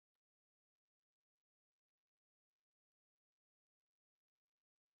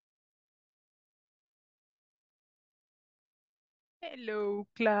Hello,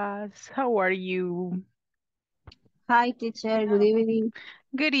 class. How are you? Hi, teacher. Good evening.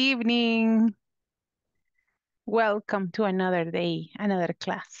 Good evening. Welcome to another day, another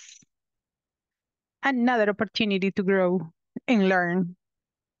class, another opportunity to grow and learn.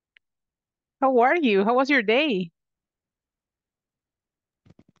 How are you? How was your day?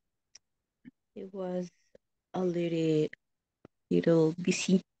 It was a little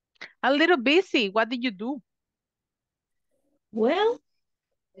busy. A little busy. What did you do? Well,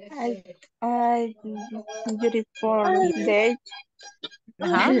 I, I beautiful day.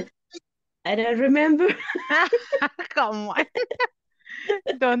 Huh? I don't remember. Come on.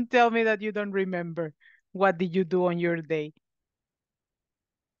 Don't tell me that you don't remember. What did you do on your day?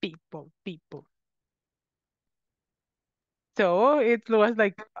 People. So it was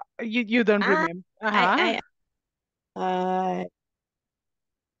like you don't Ah, remember. I Uh-huh. I uh,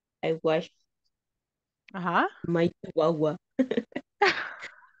 I washed Uh-huh. my chihuahua.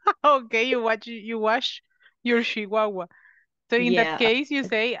 Okay, you wash your chihuahua. So in that Yeah, case, you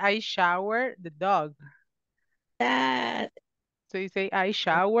say I shower the dog. that So you say I the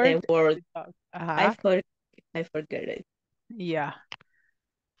showered word. the dog. I Uh-huh. for I forget it. Yeah.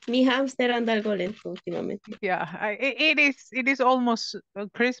 Mi hámster anda algo lento últimamente. Yeah. It is almost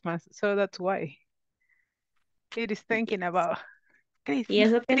Christmas, so that's why it is thinking about Y Christmas,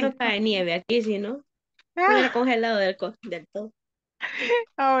 eso que no Christmas. cae nieve aquí, si no, hubiera Ah, congelado del todo.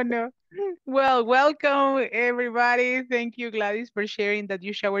 oh no. Well, welcome everybody. Thank you, Gladys, for sharing that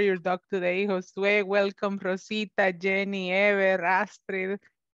you shower your dog today. Josue, welcome, Rosita, Jenny, Ever, Astrid,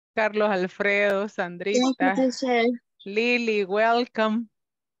 Carlos Alfredo, Thank you, Sandrita, teacher. Lily, welcome.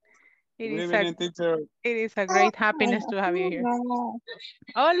 It Good is a evening, teacher. it is a great happiness to have you here.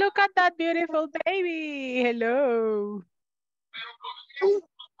 Oh, look at that beautiful baby. Hello.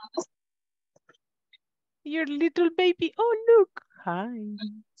 Your little baby. Oh, look. Hi.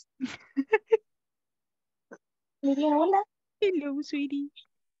 Hola. Hello, sweetie.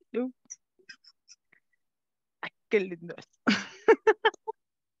 Hello. Ay, qué lindo es.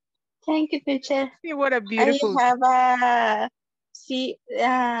 Thank you, teacher. Sí, what a I beautiful. have a see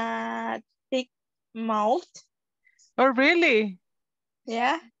thick mouth. Oh, really?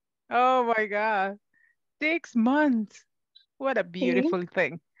 Yeah. Oh my God. 6 months. What a See? beautiful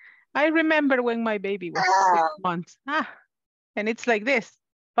thing. I remember when my baby was 6 months. And it's like this,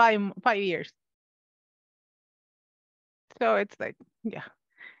 5 years. So it's like, yeah,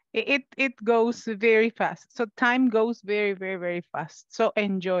 it goes very fast. So time goes very, very, very fast. So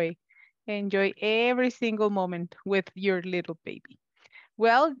enjoy every single moment with your little baby.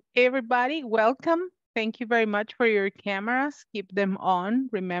 Well, everybody, welcome. Thank you very much for your cameras. Keep them on,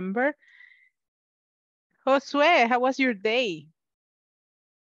 remember. Josue, how was your day?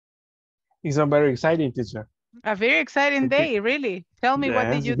 It's a very exciting, teacher. A very exciting Be- day, really. Tell me, what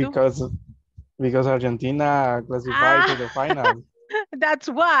did Yes, you do? because Argentina classified to Ah, the final. that's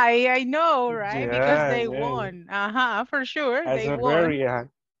why I know, right? Because Yes, they yes. won. Uh-huh, for sure. It's They a won. very, it's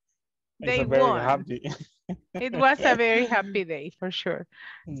They a very won. happy. It was a very happy day for sure.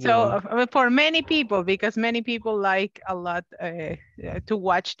 So Yeah. for many people, because many people like a lot to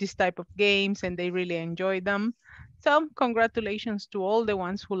watch this type of games and they really enjoy them. So congratulations to all the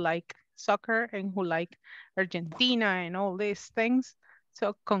ones who like soccer and who like Argentina and all these things.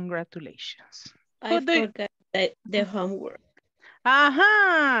 So congratulations. Who I do? forgot the homework.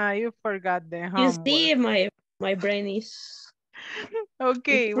 Aha! You forgot the You homework. see, my brain is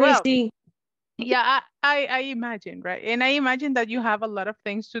Okay, well, freezing. yeah, I imagine, right? And I imagine that you have a lot of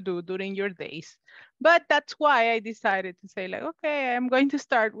things to do during your days. But that's why I decided to say, like, okay, I'm going to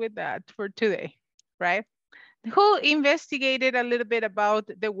start with that for today, right? Who investigated a little bit about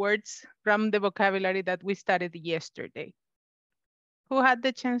the words from the vocabulary that we studied yesterday? Who had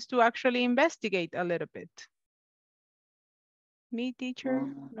the chance to actually investigate a little bit? Me, teacher?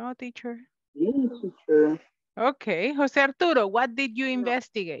 No, teacher? Yes, teacher. Okay, Jose Arturo, what did you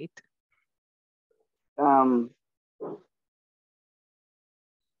investigate? Um,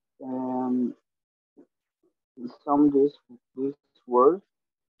 um, some these words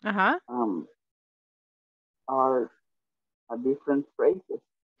Uh-huh. um are different phrases.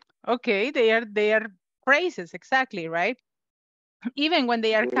 Okay, they are phrases, exactly, right? Even when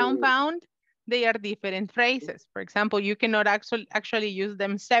they are Yes, compound, they are different phrases. For example, you cannot actually use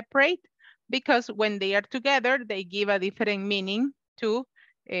them separate because when they are together, they give a different meaning to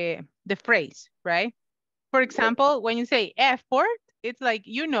the phrase, right? For yes, example, when you say effort, it's like,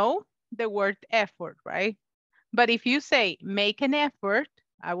 the word effort, right? But if you say make an effort,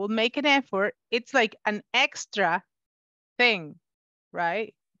 I will make an effort, it's like an extra thing,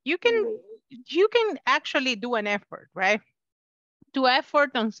 right? You can yes, you can actually do an effort, right? To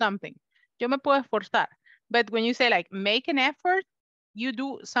effort on something. Yo me puedo esforzar. But when you say like make an effort, you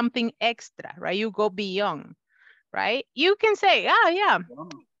do something extra, right? You go beyond, right? You can say, yeah.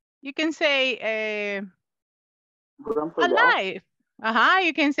 You can say Run for the office. alive.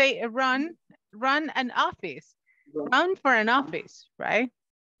 You can say run an office. Run for an office, right?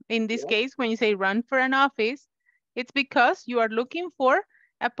 In this case, when you say run for an office, it's because you are looking for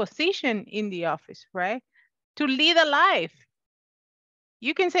a position in the office, right? To lead a life.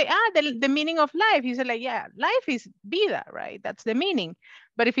 You can say, the meaning of life. You say like, yeah, life is vida, right? That's the meaning.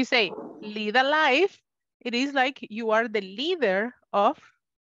 But if you say lead a life, it is like you are the leader of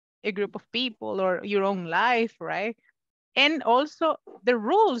a group of people or your own life, right? And also the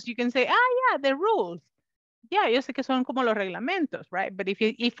rules, you can say, yeah, the rules. Yeah, yo sé que son como los reglamentos, right? But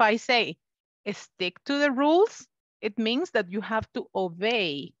if I say stick to the rules, it means that you have to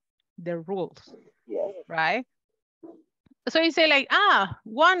obey the rules, Yes. right? So you say like,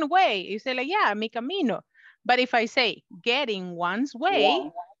 one way. You say like, yeah, mi camino. But if I say getting one's way,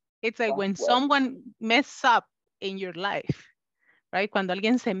 it's like when someone mess up in your life, right? Cuando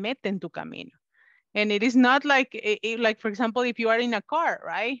alguien se mete en tu camino. And it is not like, like for example, if you are in a car,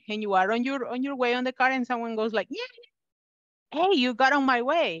 right? And you are on your way on the car and someone goes like, yeah, hey, you got on my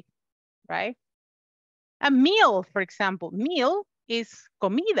way, right? A meal, for example, meal is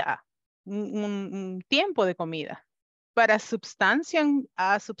comida, un tiempo de comida. But a substantial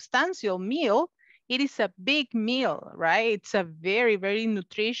meal, it is a big meal, right? It's a very, very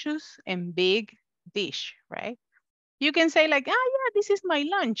nutritious and big dish, right? You can say like, yeah, this is my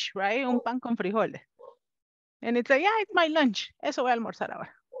lunch, right? Un pan con frijoles. And it's like, yeah, it's my lunch. Eso voy a almorzar ahora.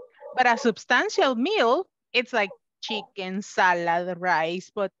 But a substantial meal, it's like chicken, salad, rice,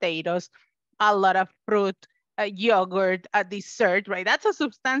 potatoes, a lot of fruit, a yogurt, a dessert, right? That's a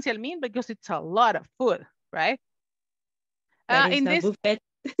substantial meal because it's a lot of food, right? That is a buffet.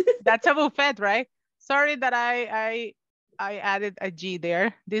 That's a buffet, right? Sorry that I added a G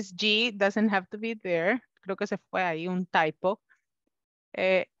there. This G doesn't have to be there. Creo que se fue ahí un typo.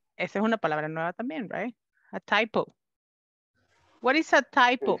 Esa es una palabra nueva también, right? A typo. What is a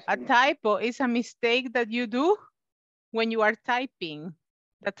typo? A typo is a mistake that you do when you are typing.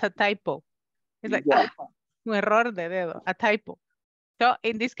 That's a typo. It's like, un error de dedo, a typo. So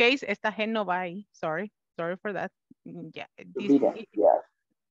in this case, esta G no va ahí. Sorry for that. Yeah,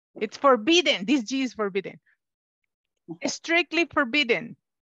 it's forbidden. This G is forbidden. Strictly forbidden.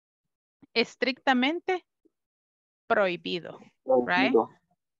 Estrictamente prohibido, right?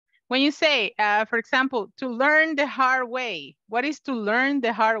 When you say, for example, to learn the hard way, what is to learn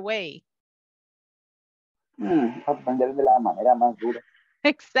the hard way? Aprender de la manera más dura.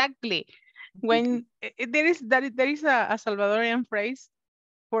 Exactly. When there is a Salvadorian phrase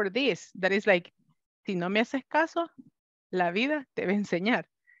for this, that is like, si no me haces caso, la vida te va a enseñar.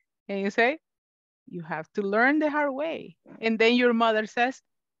 And you say, you have to learn the hard way. And then your mother says,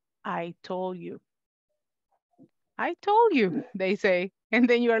 I told you. I told you, they say. And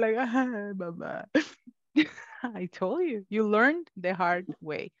then you are like, Mama. I told you. You learned the hard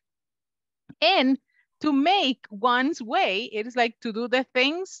way. And to make one's way, it is like to do the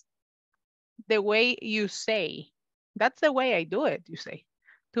things the way you say. That's the way I do it, you say.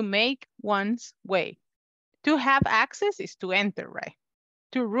 To make one's way. To have access is to enter, right?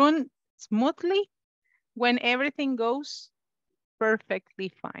 To run smoothly when everything goes perfectly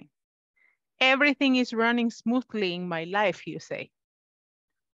fine. Everything is running smoothly in my life, you say.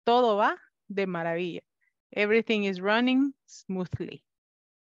 Todo va de maravilla. Everything is running smoothly.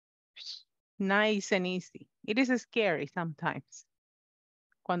 Nice and easy. It is scary sometimes.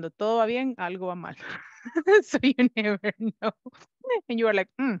 Cuando todo va bien, algo va mal. So you never know. And you are like,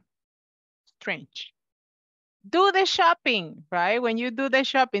 strange. Do the shopping, right? When you do the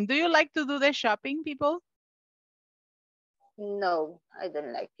shopping, do you like to do the shopping, people? No, I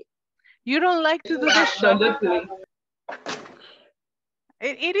don't like it. You don't like to do the shopping?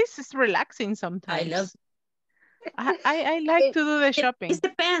 It is just relaxing sometimes. I love. I like to do the shopping. It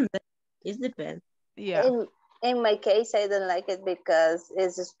depends. It depends. Yeah. In my case, I don't like it because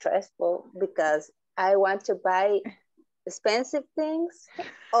it's stressful, because I want to buy expensive things,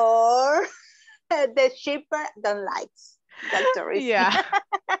 or the cheaper don't like. That's the reason. Yeah.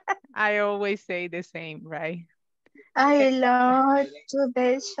 I always say the same, right? I love to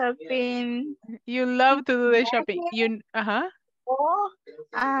do shopping. You love to do the shopping.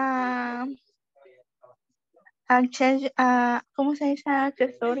 ¿Cómo se dice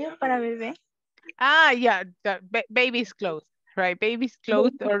accesorio para bebé? Yeah, baby's clothes, right? Baby's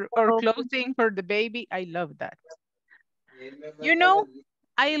clothes or clothing for the baby. I love that. You know,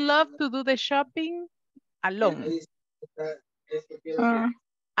 I love to do the shopping alone.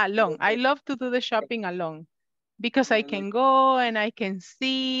 Alone. I love to do the shopping alone because I can go and I can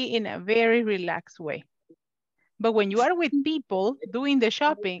see in a very relaxed way. But when you are with people doing the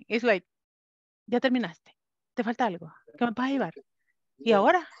shopping, it's like, ya terminaste, te falta algo, ¿qué me vas a llevar? ¿Y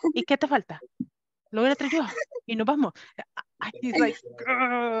ahora? ¿Y qué te falta? Lo voy a traer yo y nos vamos. It's like,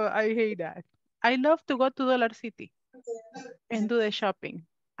 I hate that. I love to go to Dollar City and do the shopping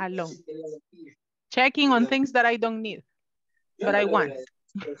alone. Checking on things that I don't need, but I want.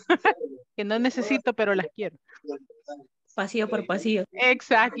 Que no necesito, pero las quiero. Pasillo por pasillo.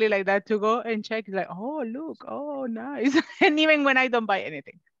 Exactly like that, to go and check, like, oh, look, oh, nice. And even when I don't buy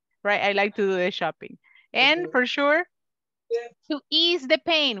anything, right? I like to do the shopping. And for sure, to ease the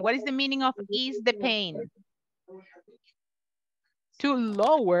pain. What is the meaning of ease the pain? To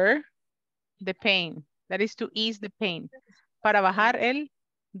lower the pain. That is to ease the pain. Para bajar el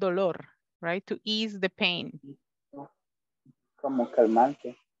dolor, right? To ease the pain. Como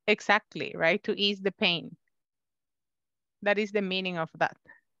calmante. Exactly, right? To ease the pain. That is the meaning of that.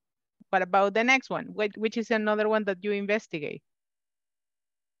 What about the next one? Which is another one that you investigate?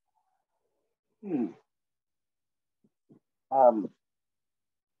 Made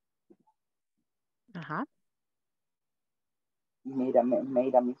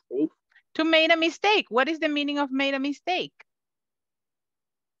a mistake. To made a mistake. What is the meaning of made a mistake?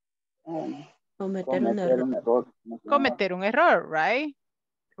 Cometer un error. Cometer un error, right?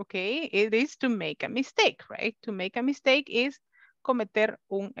 Okay, it is to make a mistake, right? To make a mistake is cometer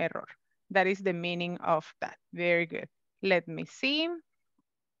un error. That is the meaning of that. Very good. Let me see.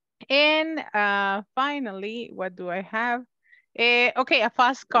 And finally, what do I have? Okay, a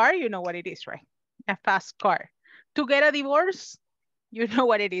fast car, you know what it is, right? A fast car. To get a divorce, you know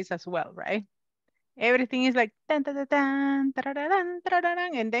what it is as well, right? Everything is like, tan, tan, tan, tarararán,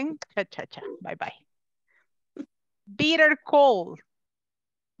 tarararán, and then cha-cha-cha, bye-bye. Bitter cold.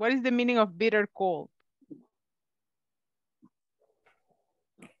 What is the meaning of bitter cold?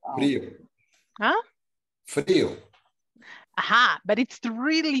 Frío. Huh? Frío. Aha, but it's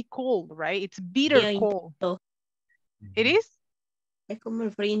really cold, right? It's bitter cold. Intenso. It is? Es como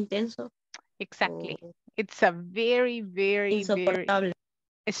el frío intenso. Exactly. It's a very, very, insoportable. very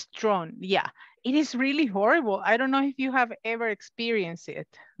strong. Yeah, it is really horrible. I don't know if you have ever experienced it.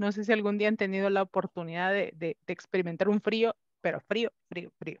 No sé si algún día han tenido la oportunidad de experimentar un frío, pero frío,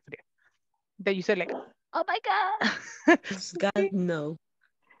 frío, frío, frío. That you say like, oh my God. God, no.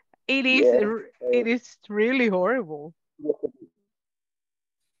 It is, it is really horrible.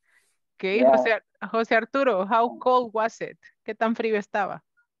 Okay, Yeah. José Arturo, how cold was it? ¿Qué tan frío estaba?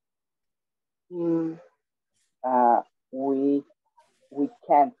 We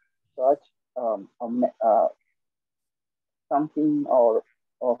can't touch something or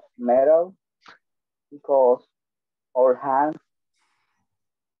of metal because our hands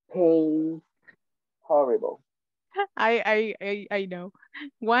pain horrible. I know.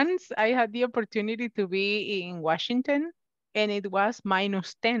 Once I had the opportunity to be in Washington and it was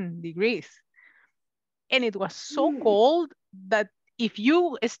 -10 degrees. And it was so cold that if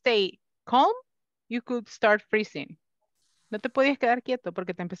you stay calm, you could start freezing. No te podías quedar quieto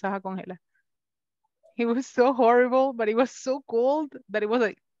porque te empezabas a congelar. It was so horrible, but it was so cold that it was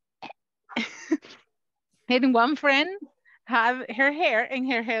like... And one friend had her hair and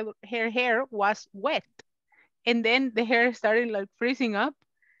her hair was wet. And then the hair started like freezing up.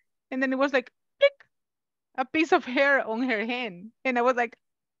 And then it was like, click, a piece of hair on her hand. And I was like,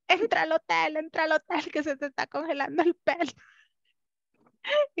 entra al hotel, que se te está congelando el pelo.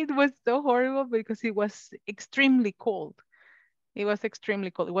 It was so horrible because it was extremely cold. It was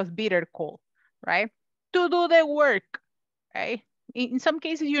extremely cold. It was bitter cold, right? To do the work, right? In some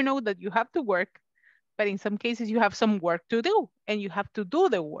cases, you know that you have to work, but in some cases you have some work to do and you have to do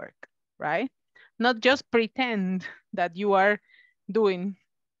the work, right? Not just pretend that you are doing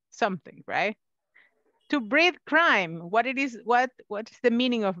something, right? To breed crime, what is the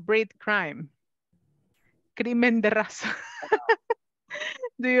meaning of breed crime? Crimen de raza.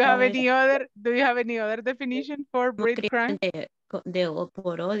 Do you have any other definition for breed crime? Por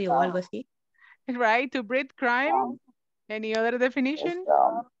odio o algo así. Right, to breed crime. Any other definition?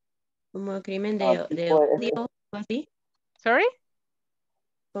 Como crimen de odio o algo así. Sorry?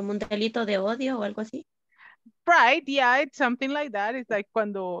 Como un delito de odio o algo así. Right, yeah, it's something like that. It's like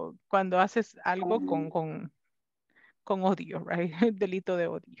cuando haces algo con odio, right? Delito de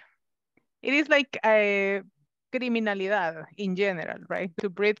odio. It is like criminalidad in general, right? To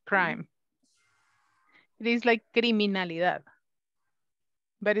breed crime. It is like criminalidad.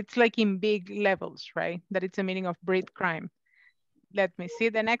 But it's like in big levels, right? That it's a meaning of breed crime. Let me see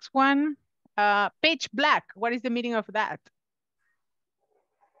the next one. Pitch black, what is the meaning of that?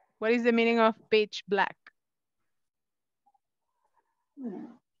 What is the meaning of pitch black?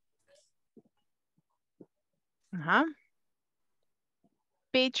 Uh-huh.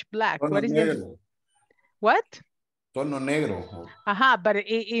 Pitch black. Tono What is the negro. what? Tono negro. Aha, but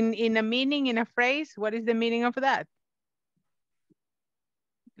in a meaning, in a phrase, what is the meaning of that?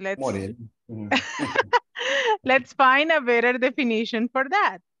 Moreno. Let's find a better definition for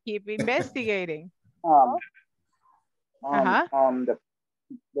that. Keep investigating. Um, Uh-huh.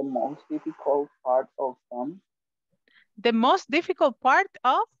 The most difficult part of The most difficult part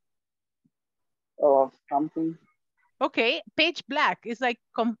of something. okay, pitch black is like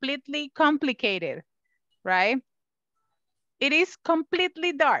completely complicated, right? It is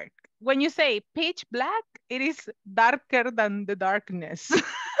completely dark. When you say pitch black, it is darker than the darkness.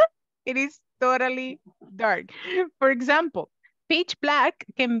 It is totally dark. For example, pitch black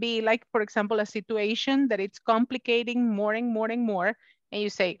can be like, for example, a situation that it's complicating more and more and more, and you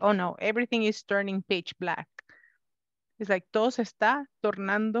say, oh no, everything is turning pitch black. It's like todo se está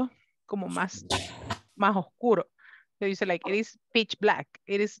tornando como más oscuro. So you say like, it is pitch black.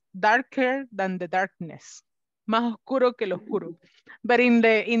 It is darker than the darkness. Más oscuro que lo oscuro. But in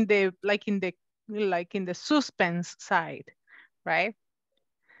the suspense side, right?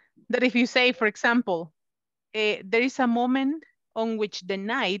 That if you say, for example, there is a moment on which the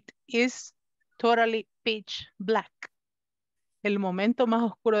night is totally pitch black. El momento más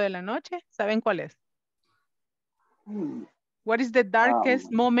oscuro de la noche, ¿saben cuál es? What is the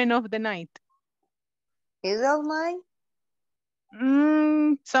darkest moment of the night? Is that mine?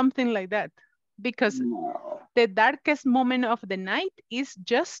 Something like that. Because the darkest moment of the night is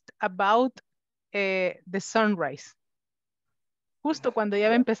just about the sunrise. Justo cuando ya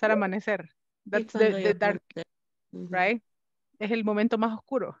va a empezar a amanecer. That's the dark, right? Es el momento más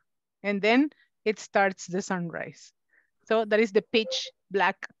oscuro. And then it starts the sunrise. So that is the pitch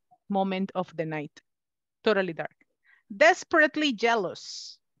black moment of the night. Totally dark. Desperately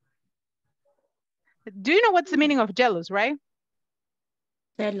jealous. Do you know what's the meaning of jealous, right?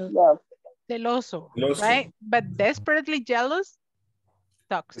 Celos. Celoso, right? But desperately jealous,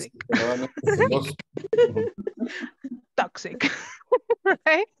 toxic. Toxic,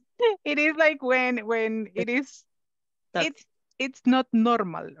 right? It is like when it is, it's not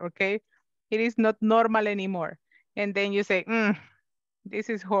normal, okay? It is not normal anymore. And then you say, this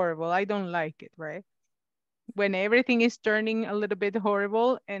is horrible. I don't like it, right? When everything is turning a little bit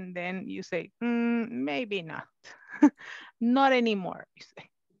horrible, and then you say, maybe not. Not anymore, you say.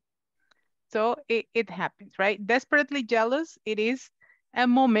 So it happens, right? Desperately jealous, it is a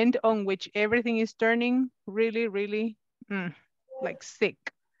moment on which everything is turning really, really like sick.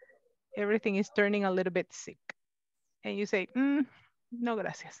 Everything is turning a little bit sick. And you say, no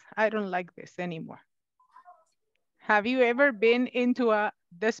gracias, I don't like this anymore. Have you ever been into a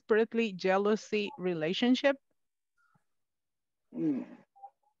desperately jealousy relationship?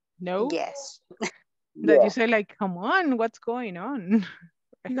 No? Yes. That you say like, come on, what's going on?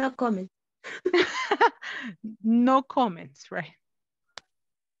 No comment. No comments, right?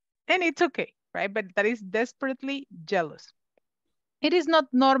 And it's okay, right? But that is desperately jealous. It is not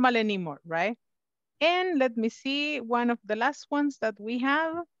normal anymore, right? And let me see, one of the last ones that we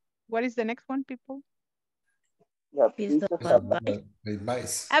have. What is the next one, people? A piece of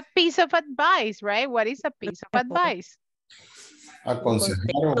advice. A piece of advice, right? What is a piece of advice?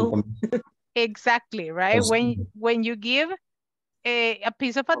 Aconsejar. Exactly, right? When you give a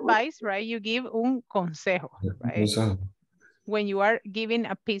piece of advice, right? You give un consejo, right? When you are giving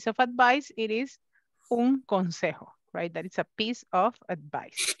a piece of advice, it is un consejo, right? That is a piece of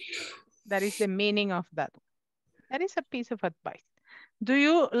advice. That is the meaning of that one. That is a piece of advice. Do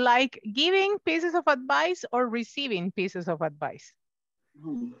you like giving pieces of advice or receiving pieces of advice?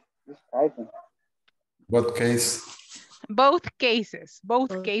 What case? Both cases.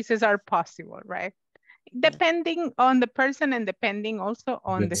 Both cases are possible, right? Depending on the person and depending also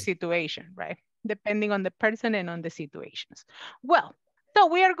on the situation, right? Depending on the person and on the situations. Well, so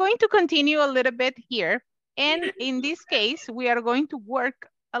we are going to continue a little bit here. And in this case, we are going to work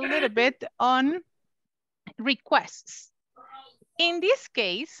a little bit on requests. In this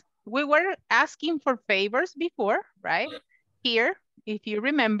case, we were asking for favors before, right? Here, if you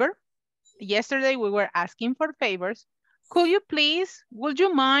remember, yesterday we were asking for favors. Could you please, would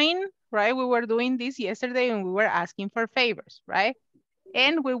you mind, right? We were doing this yesterday and we were asking for favors, right?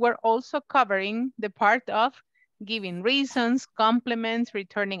 And we were also covering the part of giving reasons, compliments,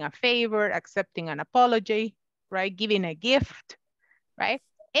 returning a favor, accepting an apology, right? Giving a gift, right?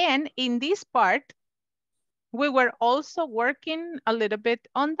 And in this part, we were also working a little bit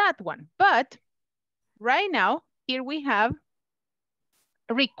on that one. But right now, here we have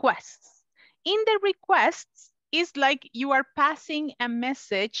requests. In the requests, it's like you are passing a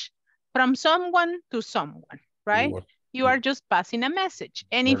message from someone to someone, right? You are just passing a message.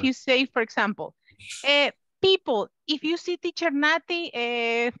 And if you say, for example, people, if you see teacher Nati,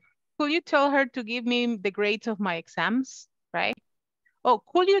 could you tell her to give me the grades of my exams, right? Oh,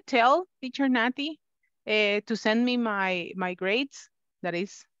 could you tell teacher Nati to send me my grades? That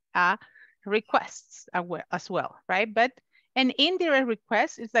is a request as well, right? But an indirect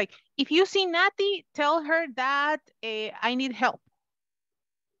request is like, if you see Nati, tell her that I need help,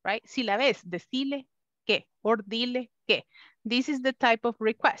 right? Si la ves, decile que, or dile que. This is the type of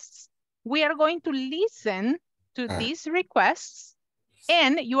requests. We are going to listen to these requests,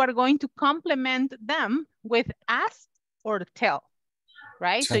 and you are going to complement them with ask or tell,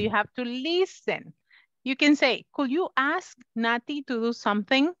 right? So you have to listen. You can say, could you ask Nati to do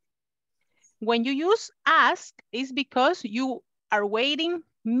something? When you use ask, it's because you are waiting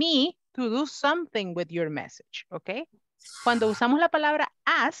me to do something with your message, okay? Cuando usamos la palabra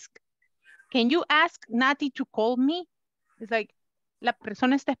ask, can you ask Nati to call me? It's like, la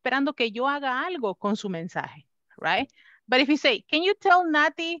persona está esperando que yo haga algo con su mensaje, right? But if you say, can you tell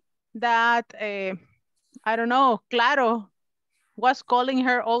Nati that, I don't know, Claro was calling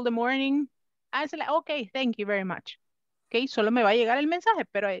her all the morning? I say like, okay, thank you very much. Okay, solo me va a llegar el mensaje,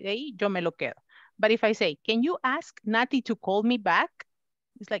 pero ahí yo me lo quedo. But if I say, can you ask Nati to call me back?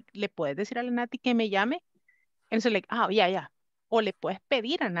 It's like, ¿le puedes decir a la Nati que me llame? And so like, oh, yeah. O le puedes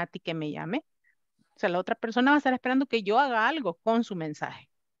pedir a Nati que me llame. O sea, la otra persona va a estar esperando que yo haga algo con su mensaje.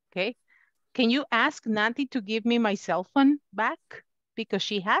 Okay. Can you ask Nati to give me my cell phone back? Because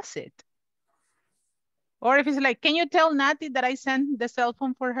she has it. Or if it's like, can you tell Nati that I sent the cell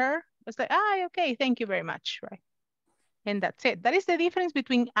phone for her? It's like, okay, thank you very much, right? And that's it. That is the difference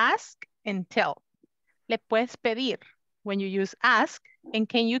between ask and tell. Le puedes pedir when you use ask, and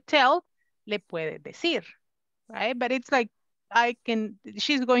can you tell? Le puedes decir, right? But it's like,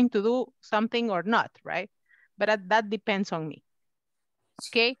 she's going to do something or not, right? But that depends on me,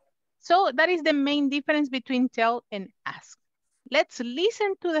 okay? So that is the main difference between tell and ask. Let's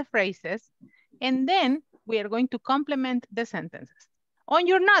listen to the phrases, and then we are going to complement the sentences. On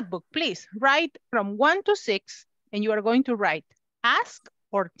your notebook, please write from 1 to 6, and you are going to write ask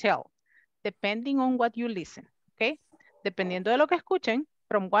or tell, depending on what you listen, okay? Dependiendo de lo que escuchen,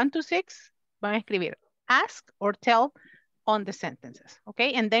 from 1 to 6, van a escribir ask or tell on the sentences,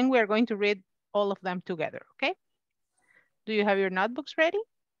 okay? And then we are going to read all of them together, okay? Do you have your notebooks ready?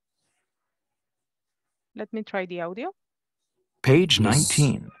 Let me try the audio. Page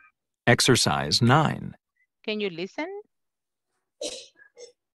 19, exercise 9. Can you listen?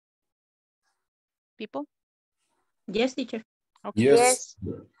 People? Yes, teacher. Okay. Yes.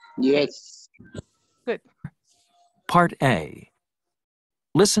 Yes. Good. Part A.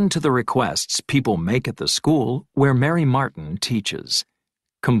 Listen to the requests people make at the school where Mary Martin teaches.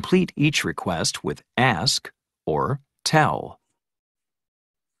 Complete each request with ask or tell.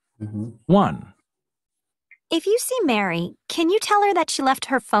 1. If you see Mary, can you tell her that she left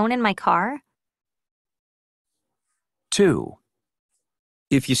her phone in my car? 2.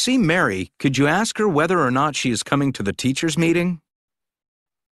 If you see Mary, could you ask her whether or not she is coming to the teacher's meeting?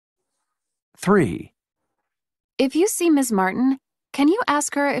 3. If you see Ms. Martin, can you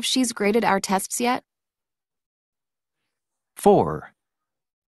ask her if she's graded our tests yet? 4.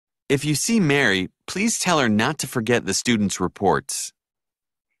 If you see Mary, please tell her not to forget the students' reports.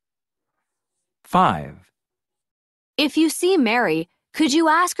 5. If you see Mary, could you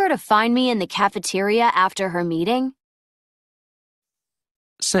ask her to find me in the cafeteria after her meeting?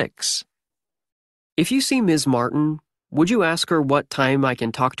 6. If you see Ms. Martin, would you ask her what time I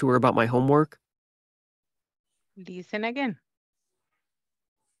can talk to her about my homework? Listen again.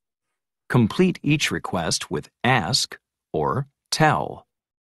 Complete each request with ask or tell.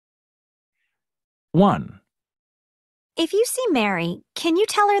 1. If you see Mary, can you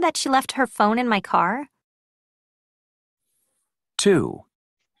tell her that she left her phone in my car? 2.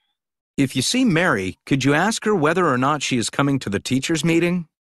 If you see Mary, could you ask her whether or not she is coming to the teacher's meeting?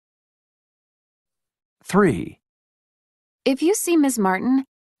 3. If you see Ms. Martin,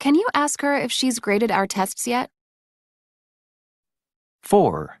 can you ask her if she's graded our tests yet?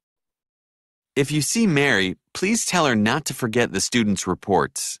 4. If you see Mary, please tell her not to forget the students'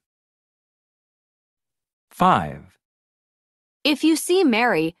 reports. 5. If you see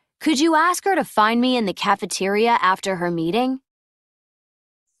Mary, could you ask her to find me in the cafeteria after her meeting?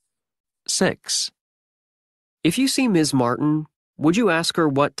 6. If you see Ms. Martin, would you ask her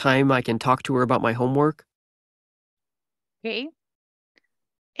what time I can talk to her about my homework? Okay.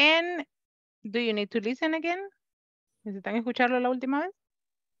 And do you need to listen again? ¿Necesitan escucharlo la última vez?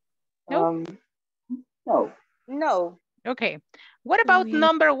 No? No. No. Okay. What about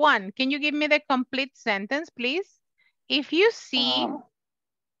number 1? Can you give me the complete sentence, please? If you see...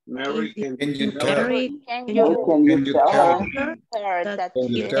 Mary, can you tell Mary, Can can you you tell tell her that can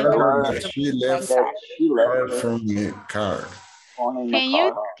you she tell her left that she left that she left her her from the car? phone in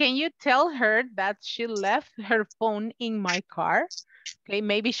the car? Can you tell her that she left her phone in my car? Okay,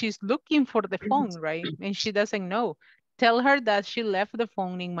 maybe she's looking for the phone, right? And she doesn't know. Tell her that she left the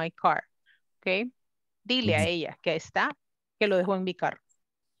phone in my car. Okay. Dile a ella que está, que lo dejó en mi carro.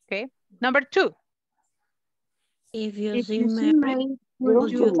 Okay. Number 2. If you see Mary,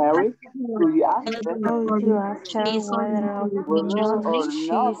 Would you marry? Could you ask her Would you ask her she's whether or or not she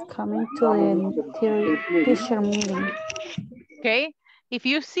not is coming to coming to the this meeting? teacher meeting? Okay. If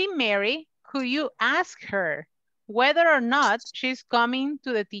you see Mary, could you ask her whether or not she's coming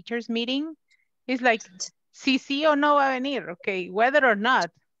to the teacher's meeting? It's like, si sí o no va a venir. Okay. Whether or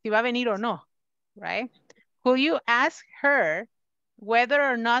not, si va a venir o no, right? Could you ask her whether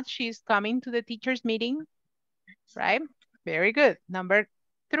or not she's coming to the teacher's meeting? Right? Very good. Number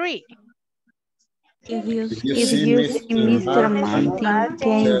 3. If you you see Mr. Martin,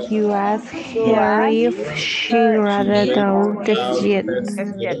 can you ask her if she graded our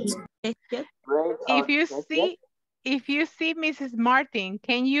test yet? Grade If our you test see, if you see Mrs. Martin,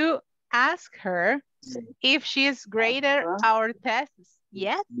 can you ask her if she has graded our tests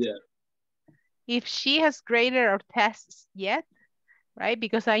yet? Yeah. If she has graded our tests yet, right?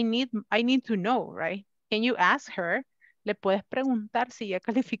 Because I need to know, right? Can you ask her? Le puedes preguntar si ya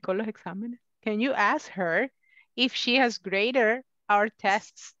calificó los exámenes. Can you ask her if she has graded our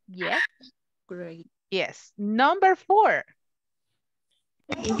tests yet? great. Yes. Number 4.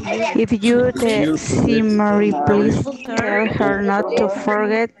 If you see Mary, please tell her not to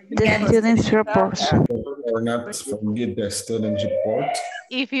forget the students' reports. or not forget the student report?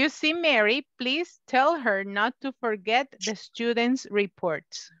 If you see Mary, please tell her not to forget the students'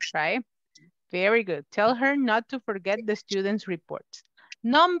 reports, right? Very good. Tell her not to forget the students' reports.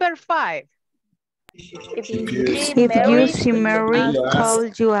 Number 5. If you see Mary,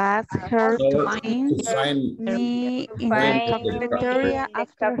 could you ask her to find me in the cafeteria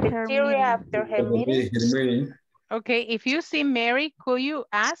after her meeting? Okay, if you see Mary, could you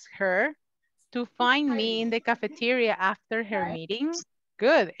ask her to find me in the cafeteria after her meeting?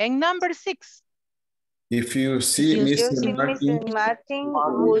 Good. And number 6. If you see Mr. Martin,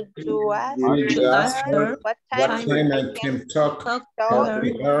 would you ask her what time I can talk to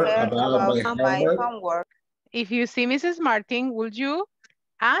to her about my homework? If you see Mrs. Martin, would you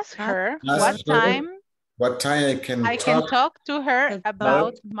ask her Ask what her time I can talk to her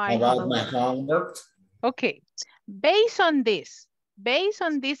about my homework? Okay, based on this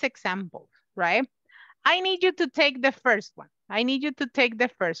example, right? I need you to take the first one. I need you to take the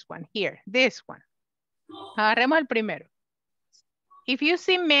first one here, this one. Agarremos el primero. If you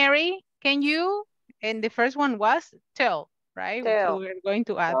see Mary, can you, and the first one was tell, right? So we're going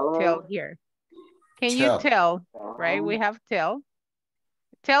to add tell here. Can you tell, right? We have tell.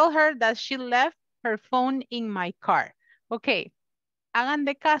 Tell her that she left her phone in my car. Okay, hagan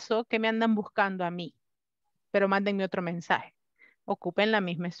de caso que me andan buscando a mí, pero mándenme otro mensaje. Ocupen la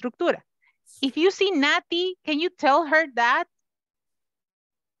misma estructura. If you see Nati, can you tell her that?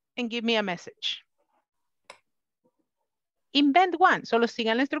 And give me a message. Invent one, solo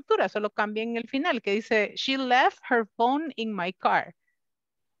sigan la estructura, solo cambien el final que dice, she left her phone in my car.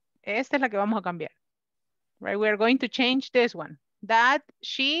 Esta es la que vamos a cambiar. Right, we're going to change this one. That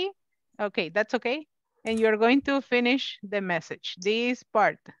she, okay, that's okay. And you're going to finish the message. This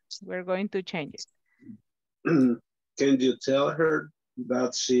part, we're going to change it. Can you tell her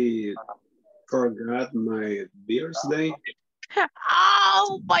that she forgot my birthday?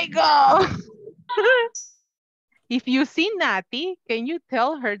 Oh my God. If you see Nati, can you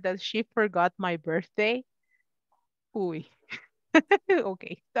tell her that she forgot my birthday? Uy.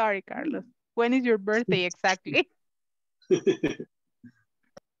 Okay, sorry, Carlos. When is your birthday exactly? If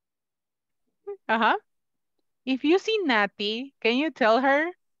you see Nati, can you tell her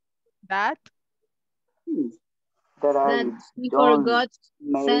that? That she forgot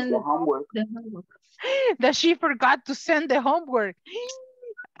to send the homework. That she forgot to send the homework.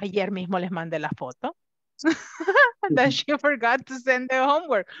 Ayer mismo les mandé la foto. That she forgot to send the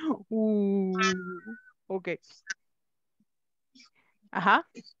homework. Okay.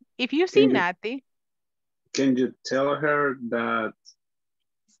 If you see Nati. Can you tell her that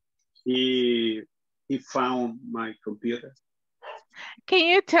he found my computer? Can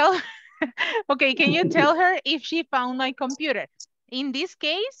you tell? Okay, can you tell her if she found my computer? In this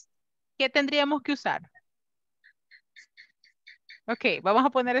case, ¿qué tendríamos que usar? Ok, vamos a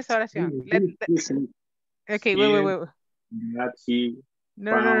poner esa oración. Ok, wait. That he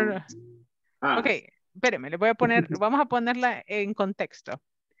No. Ah. Ok, espérame, le voy a poner, vamos a ponerla en contexto.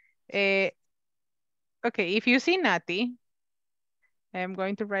 Ok, if you see Nati, I'm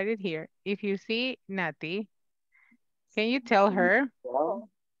going to write it here. If you see Nati, can you tell her?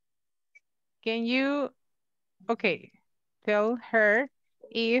 Can you, okay, tell her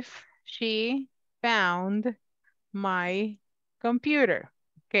if she found my computer?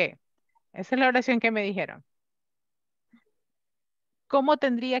 Ok, esa es la oración que me dijeron. ¿Cómo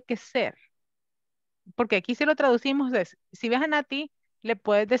tendría que ser? Porque aquí si lo traducimos es, si ves a Nati, le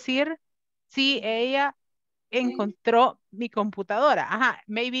puedes decir si ella encontró mi computadora. Ajá,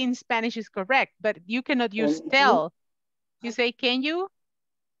 maybe in Spanish is correct, but you cannot use tell. You say, can you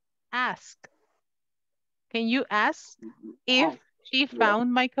ask? Can you ask if she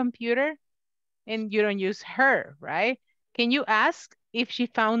found my computer? And you don't use her, right? Can you ask if she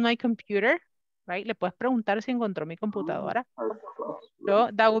found my computer? Right? Le puedes preguntar si encontró mi computadora. So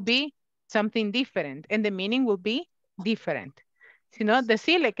that would be something different. And the meaning will be different. Sino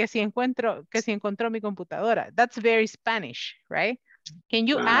decirle que si encontró mi computadora. That's very Spanish, right? Can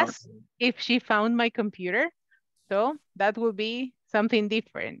you ask if she found my computer? So that will be something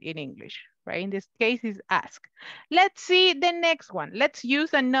different in English, right? In this case is ask. Let's see the next one. Let's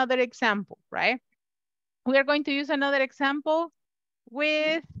use another example, right? We are going to use another example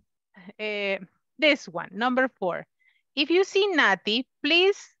with this one, number 4. If you see Nati,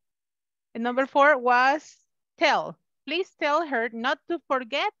 please, number 4 was tell. Please tell her not to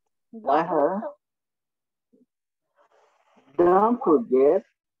forget what? Don't forget,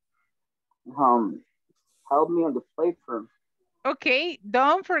 help me on the platform. Okay,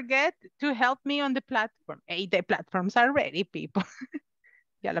 don't forget to help me on the platform. Hey, the platforms are ready, people.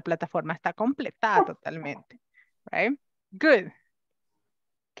 Ya la plataforma está completada totalmente, right? Good.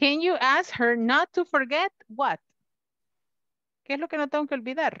 Can you ask her not to forget what? ¿Qué es lo que no tengo que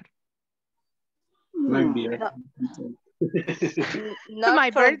olvidar? My beer. Not My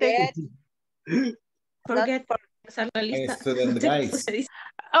birthday. Forget la lista. Student rights.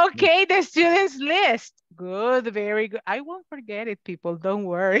 Okay, the students list. Good, very good. I won't forget it, people. Don't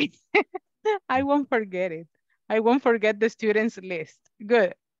worry. I won't forget it. I won't forget the students list.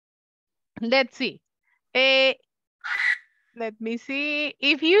 Good. Let's see. Let me see.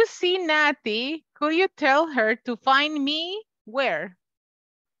 If you see Nati, could you tell her to find me where?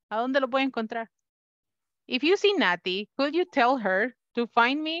 ¿A dónde lo puedo encontrar? If you see Nati, could you tell her to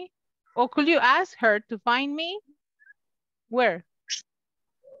find me? Or could you ask her to find me? Where?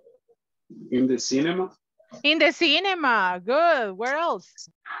 In the cinema. In the cinema. Good. Where else?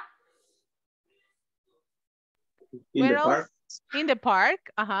 In Where the else? park. In the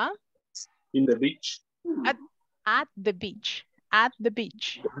park. Uh-huh. In the beach. At the beach. At the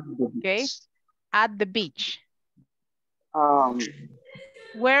beach. Okay. At the beach.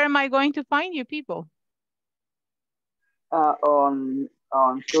 Where am I going to find you people? On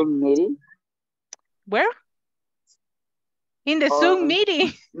Zoom meeting. Where? In the Zoom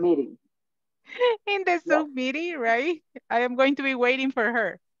meeting. Meeting. In the Zoom meeting, right? I am going to be waiting for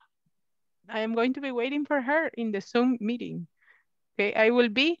her. I am going to be waiting for her in the Zoom meeting. Okay, I will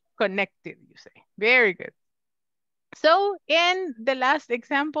be connected, you say. Very good. So, in the last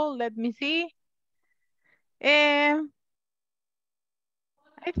example, let me see. I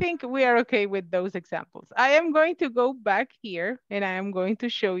think we are okay with those examples. I am going to go back here and I am going to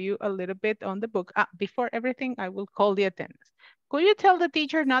show you a little bit on the book. Before everything, I will call the attendance. Could you tell the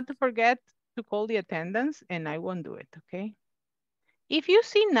teacher not to forget to call the attendance? And I won't do it, okay? If you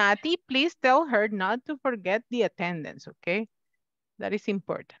see Nati, please tell her not to forget the attendance, okay? That is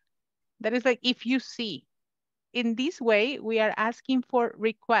important. That is like if you see. In this way, we are asking for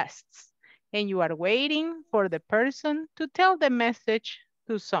requests and you are waiting for the person to tell the message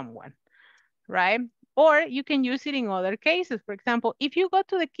to someone, right? Or you can use it in other cases. For example, if you go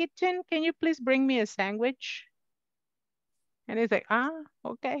to the kitchen, can you please bring me a sandwich? And it's like,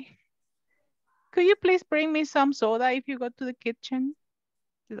 okay. Could you please bring me some soda if you go to the kitchen?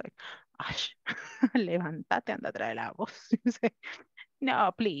 It's like, levántate, anda a traer la voz.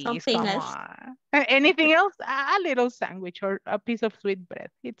 No, please, Something come else. on. Anything else? A little sandwich or a piece of sweet bread.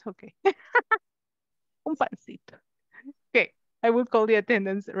 It's okay. Un pancito. Okay, I will call the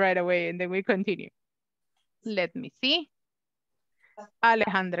attendance right away and then we continue. Let me see.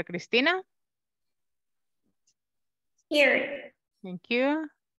 Alejandra Cristina. Here. Thank you.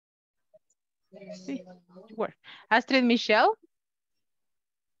 Where? Astrid Michelle.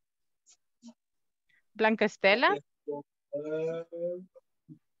 Blanca Estela.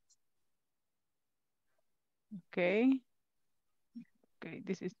 Okay. Okay,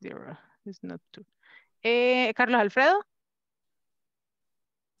 this is 0. It's not 2. Carlos Alfredo.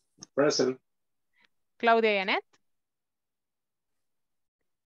 Present. Claudia Yanet.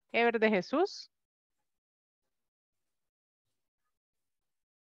 Ever de Jesús.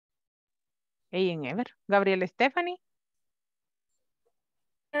 Ella en Ever. Gabriela Stephanie.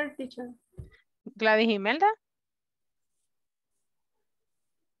 Here, teacher. Gladys Imelda.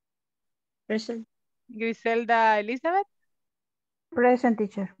 Present. Griselda Elizabeth. Present,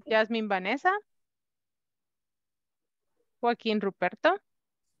 teacher. Jasmine Vanessa. Joaquín Ruperto.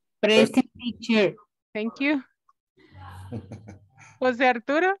 Present, teacher. Thank you. José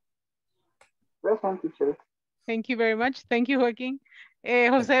Arturo. Present, teacher. Thank you very much. Thank you, Joaquín.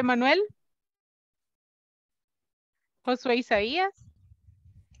 José Manuel. Josué Isaías.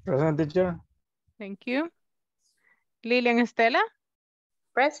 Present, teacher. Thank you. Lilian Estela.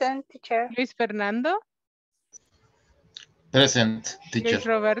 Present, teacher. Luis Fernando. Present, teacher. Luis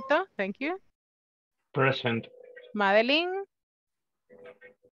Roberto. Thank you. Present. Madeline.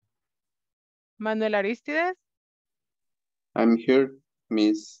 Manuel Aristides. I'm here,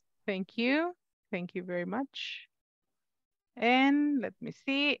 Miss. Thank you. Thank you very much. And let me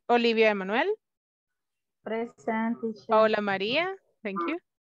see. Olivia Emanuel. Present, teacher. Paola María. Thank you.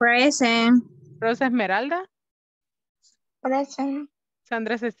 Present. Rosa Esmeralda. Present.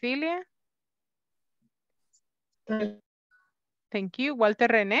 Sandra Cecilia. Thank you. Walter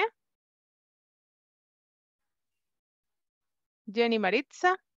René. Jenny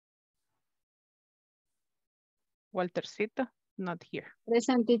Maritza. Waltercito, not here.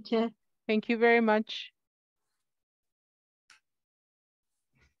 Present, teacher. Thank you very much.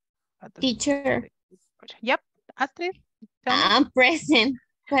 Teacher. Yep, Astrid. I'm present,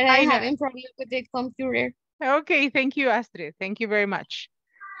 but I I'm know. having problem with the computer. Okay, thank you, Astrid. Thank you very much.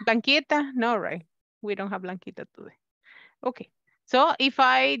 Blanquita, no, right? We don't have Blanquita today. Okay, so if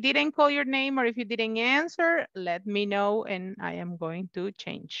I didn't call your name or if you didn't answer, let me know and I am going to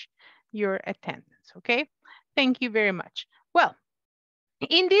change your attendance, okay? Thank you very much. Well,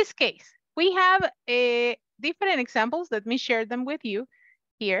 in this case, we have different examples. Let me share them with you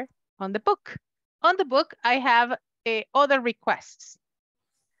here on the book. On the book, I have other requests.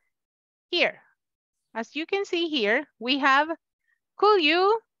 Here, as you can see here, we have, could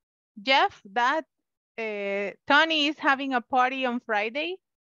you, Jeff, that Tony is having a party on Friday?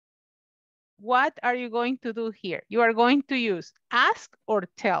 What are you going to do here? You are going to use ask or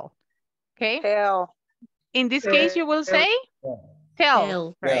tell, okay? Tell. In this case, you will say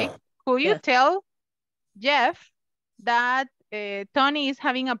tell, right? Yeah. Could you Yes. tell Jeff that Tony is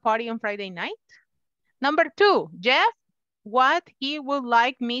having a party on Friday night? Number 2, Jeff, what he would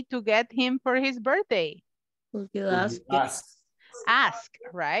like me to get him for his birthday? Would you ask? Ask,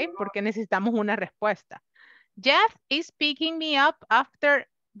 right? Porque necesitamos una respuesta. Jeff is picking me up after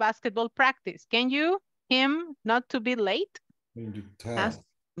basketball practice. Can you him not to be late? Ask.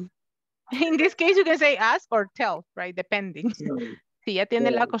 In this case, you can say ask or tell, right? Depending. Si ya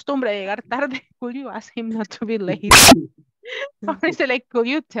tiene la costumbre de llegar tarde, could you ask him not to be late? Or is it like, could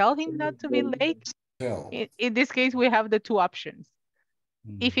you tell him not to be late? In this case, we have the 2 options.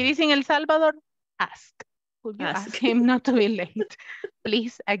 If it is in El Salvador, ask. Could you ask him not to be late?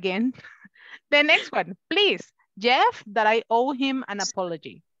 Please, again. The next one, please. Jeff, that I owe him an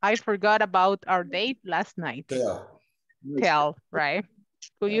apology. I forgot about our date last night. Tell, right?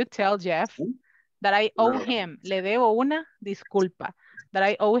 Could you tell Jeff that I owe him, le debo una disculpa, that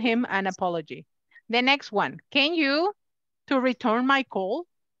I owe him an apology. The next one, can you, to return my call?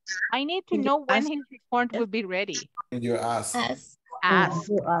 I need to know when his report will be ready. You ask. Ask,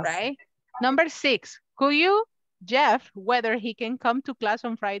 right? Number 6, could you, Jeff, whether he can come to class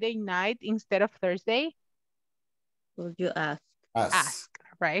on Friday night instead of Thursday? Would you ask? Ask,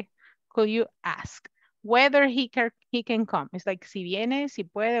 right? Could you ask whether he can come? It's like si viene, si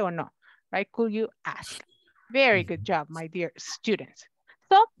puede o no, right? Could you ask? Very good job, my dear students.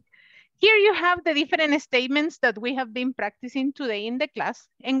 So here you have the different statements that we have been practicing today in the class,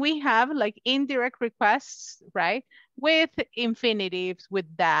 and we have like indirect requests, right? With infinitives, with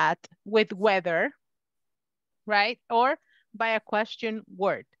that, with whether, right? Or by a question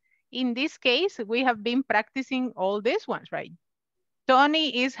word. In this case, we have been practicing all these ones, right?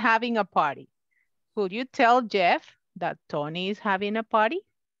 Tony is having a party. Could you tell Jeff that Tony is having a party,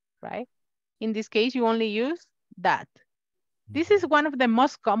 right? In this case, you only use that. This is one of the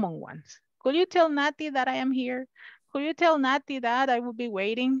most common ones. Could you tell Natty that I am here? Could you tell Natty that I will be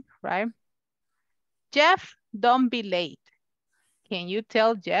waiting, right? Jeff, don't be late. Can you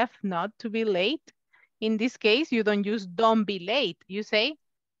tell Jeff not to be late? In this case, you don't use don't be late. You say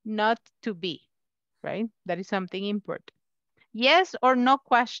not to be, right? That is something important. Yes or no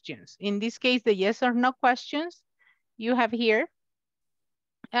questions. In this case, the yes or no questions you have here.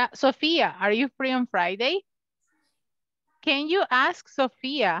 Sophia, are you free on Friday? Can you ask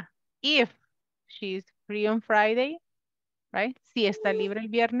Sophia if she's free on Friday? Right? Si está libre el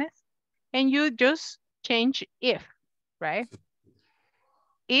viernes. And you just change if, right?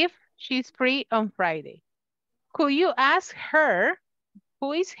 If she's free on Friday. Could you ask her,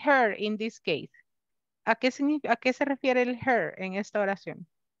 who is her in this case? ¿A qué se refiere el her en esta oración?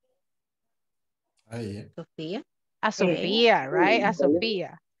 Sofía. A Sophia, right? A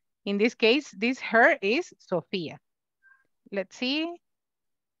Sophia. In this case, this her is Sophia. Let's see.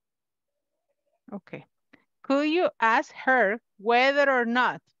 Okay. Could you ask her whether or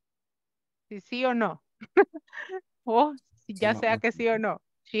not, si sí o no? O si ya sea que sí o no,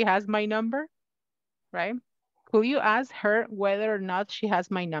 she has my number, right? Could you ask her whether or not she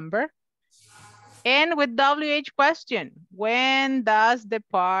has my number? And with WH question, when does the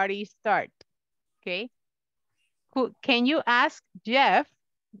party start? Okay. Can you ask Jeff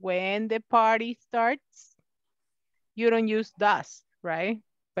when the party starts? You don't use does, right?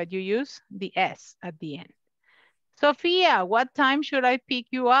 But you use the S at the end. Sophia, what time should I pick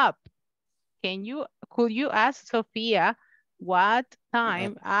you up? Could you ask Sophia what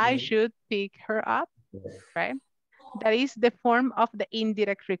time I should pick her up, right? That is the form of the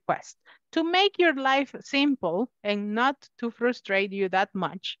indirect request. To make your life simple and not to frustrate you that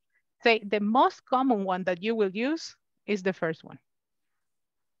much, say the most common one that you will use is the first one.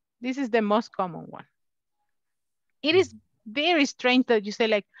 This is the most common one. It is very strange that you say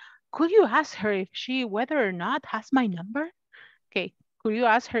like, could you ask her if she, whether or not, has my number? Okay, could you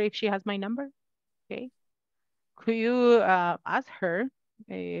ask her if she has my number? Okay, could you ask her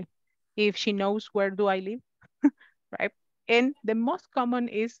if she knows where do I live, right? And the most common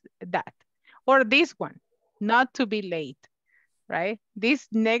is that, or this one, not to be late, right? This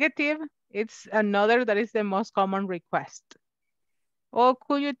negative, it's another that is the most common request. Or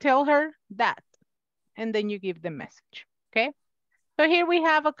could you tell her that? And then you give the message, okay? So here we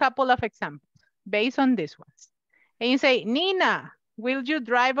have a couple of examples based on these ones. And you say, Nina, will you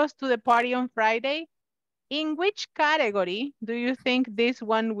drive us to the party on Friday? In which category do you think this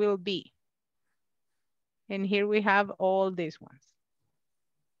one will be? And here we have all these ones.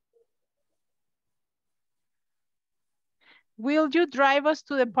 Will you drive us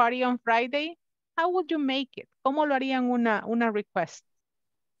to the party on Friday? How would you make it? ¿Cómo lo harían una request?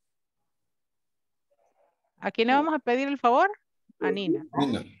 ¿A quién le vamos a pedir el favor? A Nina.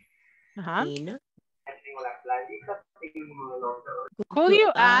 Nina. Ajá. Nina. Could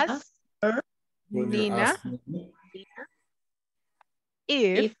you ask Would you Nina ask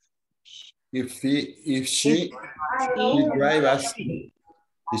if she drive us,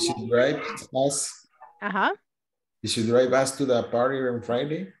 if she drives us, if she drive us to the party on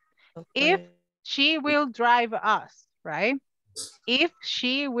Friday? If she will drive us, right? If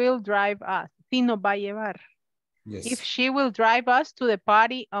she will drive us. Si nos va a llevar. Yes. If she will drive us to the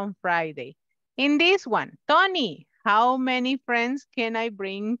party on Friday. In this one, Tony, how many friends can I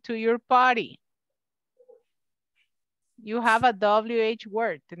bring to your party? You have a WH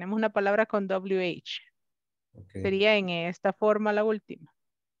word. Tenemos una palabra con WH. Okay. Sería en esta forma la última.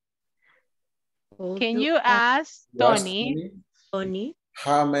 Can you ask Tony?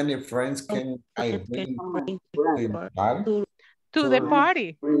 How many friends can I bring to the party? To the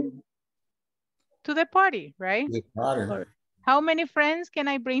party. To the party, right? The party. How many friends can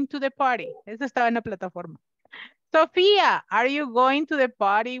I bring to the party? Eso estaba en la plataforma. Sophia, are you going to the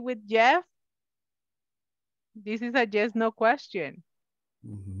party with Jeff? This is a yes, no question.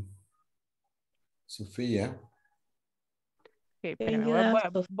 Sofía. Okay,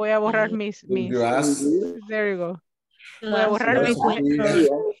 voy a borrar mis. There you go. Voy a borrar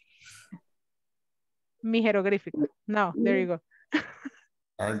mi jeroglífico. No, there you go.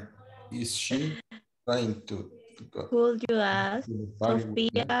 Is she going to go? Could you ask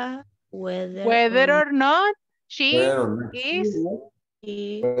Sophia whether or not she is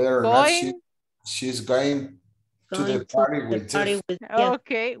going? She's going to the party with Jeff.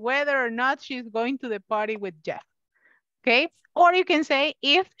 Okay, whether or not she's going to the party with Jeff. Okay, or you can say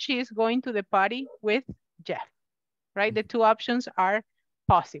if she's going to the party with Jeff, right? The two options are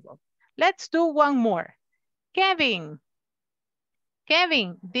possible. Let's do one more. Kevin,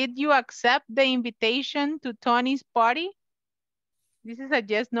 did you accept the invitation to Tony's party? This is a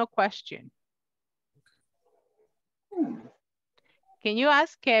yes, no question. Can you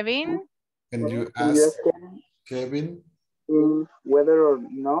ask Kevin? Can you ask Kevin? Whether or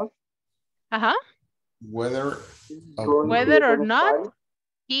not? Whether or not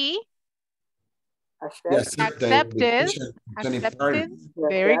he Accepted. Accepted.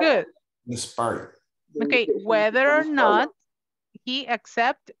 Very good. This part. Okay, whether or not he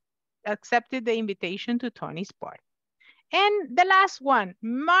accepted the invitation to Tony's party. And the last one,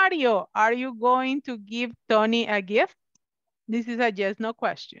 Mario, are you going to give Tony a gift? This is a yes, no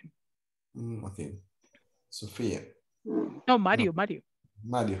question. Okay. Sophia. No, Mario, Mario.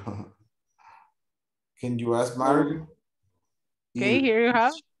 Mario. Can you ask Mario? Okay, here you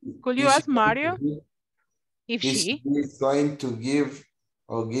have. Could you ask Mario if she is going to give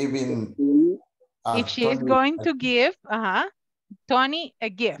or giving if she is going to give Tony a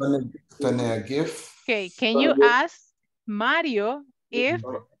gift? Tony a gift. Okay, can you ask Mario if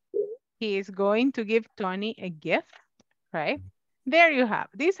he is going to give Tony a gift? Right? There you have.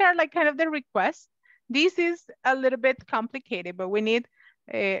 These are like kind of the requests. This is a little bit complicated, but we need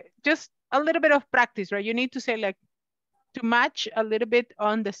just a little bit of practice, right? You need to say like to match a little bit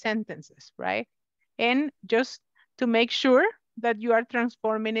on the sentences, right? And just to make sure that you are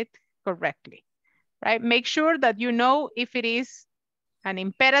transforming it correctly, right? Make sure that you know if it is an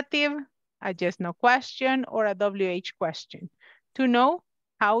imperative, a yes, no question, or a WH question to know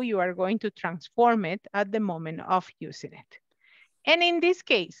how you are going to transform it at the moment of using it. And in this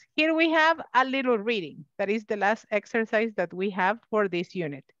case, here we have a little reading. That is the last exercise that we have for this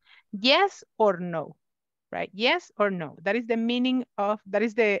unit. Yes or no, right? Yes or no. That is the meaning of, that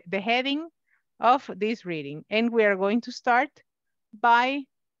is the heading of this reading. And we are going to start by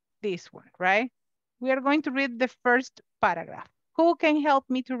this one, right? We are going to read the first paragraph. Who can help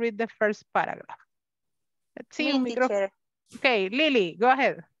me to read the first paragraph? Let's see. Me, teacher. Okay, Lily, go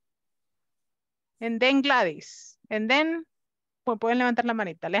ahead. And then Gladys. And then, pues pueden levantar la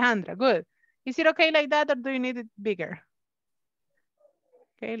manita. Alejandra, good. Is it okay like that or do you need it bigger?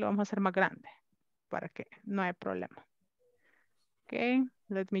 Okay, lo vamos a hacer más grande para que no haya problema. Okay,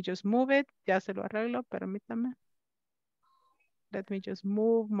 let me just move it. Ya se lo arreglo, permítame. Let me just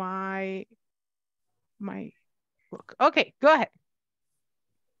move my book. Okay, go ahead.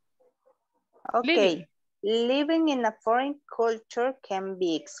 Okay, living in a foreign culture can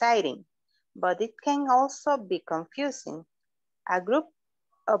be exciting, but it can also be confusing. A group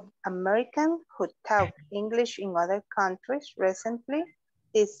of Americans who taught English in other countries recently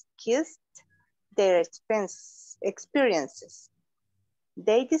discussed their experiences.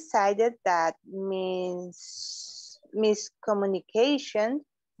 They decided that miscommunication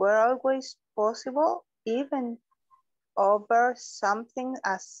were always possible, even over something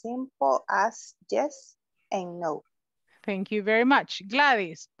as simple as yes and no. Thank you very much.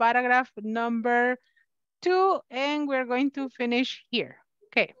 Gladys, paragraph number 2, and we're going to finish here.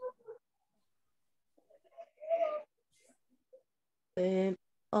 Okay.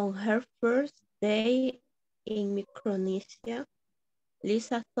 On her first day in Micronesia,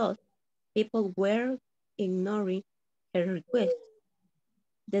 Lisa thought people were ignoring her request.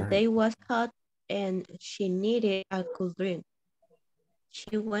 The day was hot and she needed a cool drink.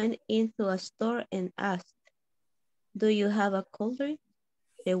 She went into a store and asked, "Do you have a cold drink?"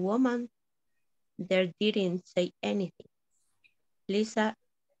 The woman there didn't say anything. Lisa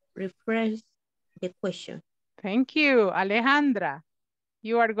rephrased the question. Thank you, Alejandra.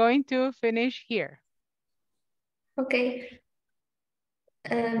 You are going to finish here. Okay.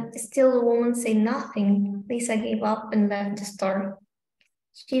 Still the woman said nothing. Lisa gave up and left the store.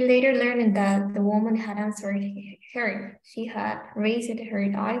 She later learned that the woman had answered her. She had raised her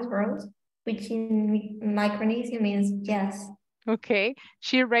eyebrows, which in Micronesia means yes. Okay,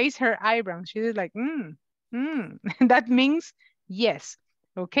 she raised her eyebrows. She was like, That means yes.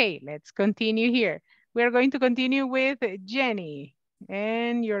 Okay, let's continue here. We're going to continue with Jenny.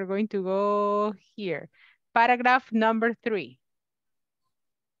 And you're going to go here. Paragraph number 3.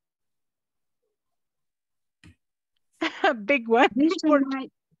 Big one.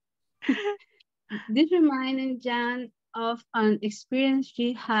 This reminded Jan of an experience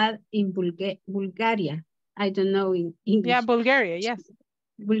she had in Bulgaria. I don't know in English. Yeah, Bulgaria, yes.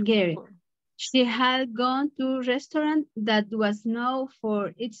 Bulgaria. She had gone to a restaurant that was known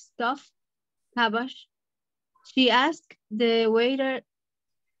for its stuffed cabbage. She asked the waiter,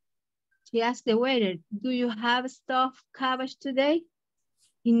 "Do you have stuffed cabbage today?"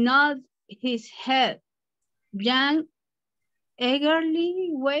 He nodded his head. Jan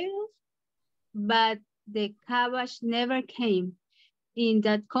eagerly waited, but the cabbage never came. In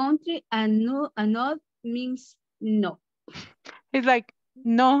that country, a nod means no. It's like,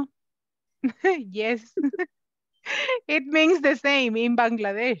 no. Yes. It means the same in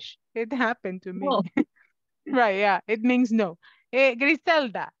Bangladesh. It happened to me. Oh. Right, yeah, it means no.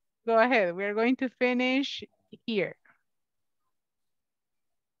 Griselda, go ahead. We're going to finish here.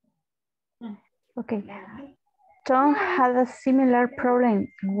 Okay. Tom had a similar problem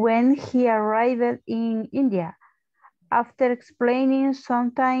when he arrived in India. After explaining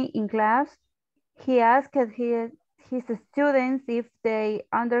sometime in class, he asked his students if they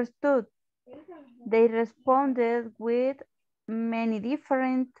understood. They responded with many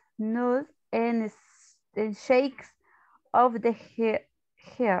different nods and shakes of the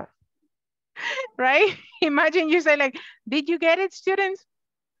head. Right? Imagine you say like, did you get it, students?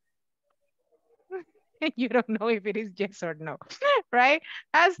 You don't know if it is yes or no, right?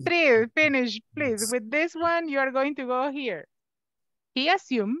 Astrid, finish, please. With this one, you are going to go here. He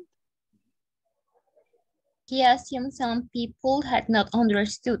assumed some people had not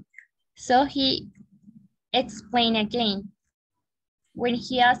understood, so he explained again. When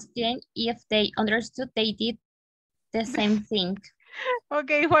he asked them if they understood, they did the same thing.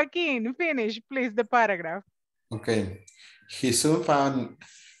 Okay, Joaquin, finish, please, the paragraph. Okay. He soon found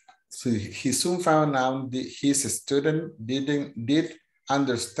out that his student did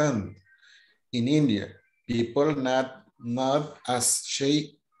understand. In India, people not as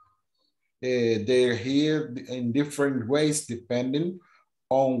shake their hear in different ways depending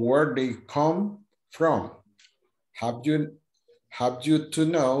on where they come from. Have you to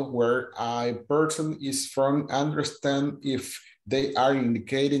know where a person is from, understand if they are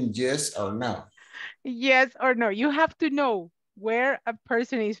indicating yes or no? Yes or no. You have to know where a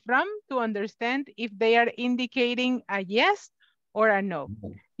person is from to understand if they are indicating a yes or a no.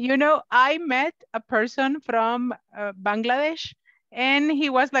 You know, I met a person from Bangladesh, and he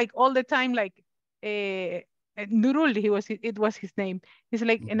was like all the time like, Nurul, it was his name. He's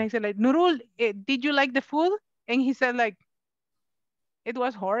like, and I said like, Nurul, did you like the food? And he said like, it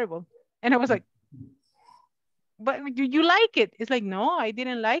was horrible. And I was like, but you like it? It's like, no, I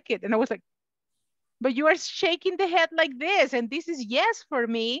didn't like it. And I was like, but you are shaking the head like this, and this is yes for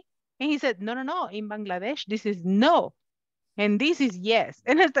me. And he said, no, no, no, in Bangladesh, this is no. And this is yes.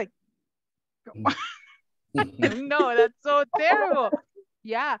 And it's like, no, that's so terrible.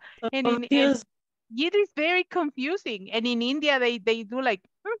 Yeah. And it is very confusing. And in India, they do like,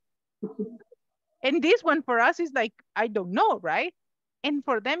 and this one for us is like, I don't know, right? And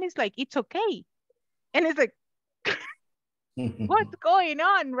for them, it's like, it's okay. And it's like, what's going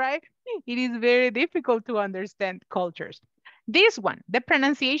on, right? It is very difficult to understand cultures. This one, the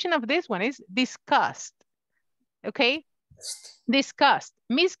pronunciation of this one is discussed. Okay? Discussed.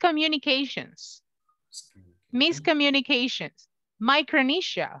 Miscommunications. Miscommunications.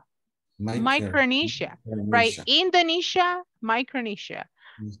 Micronesia. Micronesia. Right? Indonesia, Micronesia.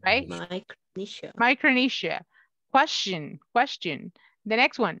 Right? Micronesia. Question. The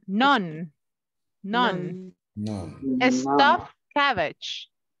next one, none. Stuffed cabbage.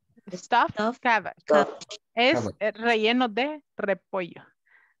 Stuffed cabbage. Es relleno de repollo.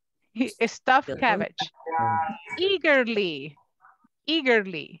 Stuffed cabbage. Eagerly.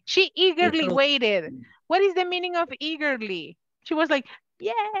 She eagerly waited. What is the meaning of eagerly? She was like,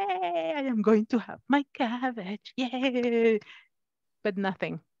 yay, I am going to have my cabbage. Yay. But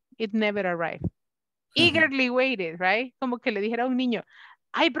nothing. It never arrived. Eagerly waited, right? Como que le dijera a un niño,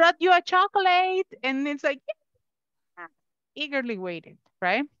 I brought you a chocolate. And it's like, yeah. Eagerly waited,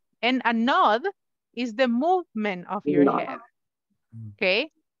 right? And a nod is the movement of your head. Okay?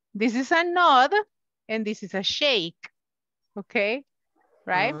 This is a nod and this is a shake. Okay?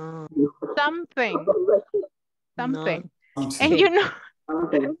 Right? Something. And you know,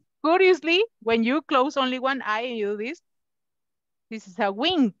 curiously, when you close only one eye and you do this is a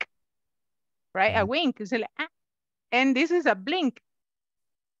wink. Right? A wink. It's like, ah. And this is a blink.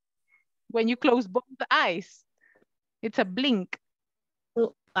 When you close both eyes, it's a blink.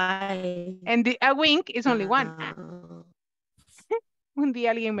 And a wink is only one. Un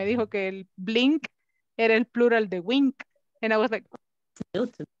día alguien me dijo que el blink era el plural de wink. And I was like,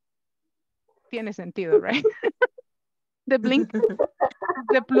 tiene sentido, right? The blink,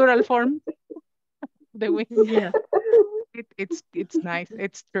 the plural form, the wink. Yeah. It's nice.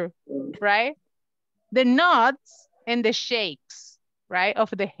 It's true, right? The nods and the shakes, right, of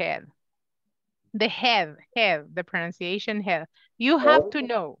the head. The head, the pronunciation head. You have to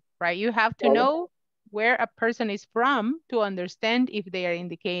know, right? You have to know where a person is from to understand if they are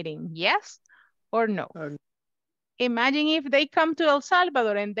indicating yes or no. Imagine if they come to El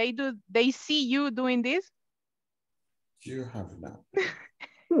Salvador and they see you doing this. You have not.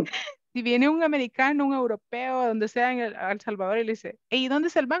 Si viene un americano, un europeo, donde sea en El Salvador y le dice, hey, ¿dónde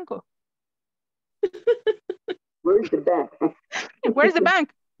está el banco? Where's the bank? Where's the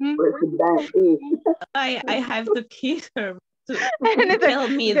bank? Where's the bank? I have to kiss her to tell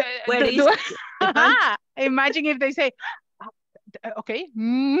me where is the bank. Imagine if they say, okay,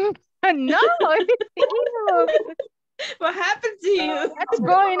 No, it's you. What happened to you? What's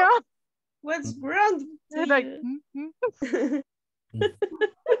going on? What's wrong to Like, you?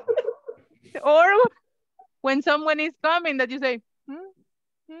 or when someone is coming that you say,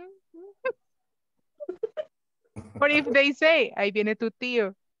 or if they say, ahí viene tu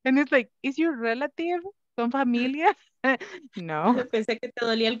tío. And it's like, is your relative? ¿Son familia? No. Pensé que te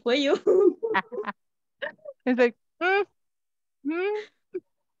dolía el cuello. It's like,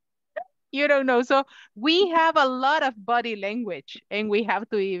 you don't know. So we have a lot of body language and we have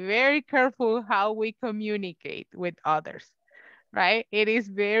to be very careful how we communicate with others, right? It is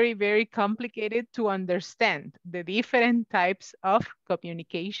very, very complicated to understand the different types of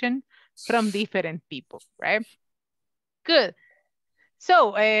communication from different people, right? Good.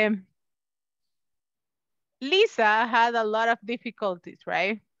 So Lisa had a lot of difficulties,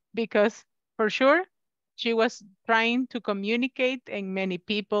 right? Because for sure, she was trying to communicate and many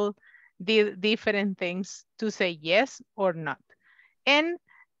people did different things to say yes or not. And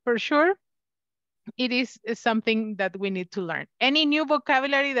for sure, it is something that we need to learn. Any new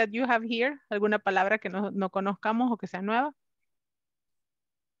vocabulary that you have here? ¿Alguna palabra que no conozcamos o que sea nueva?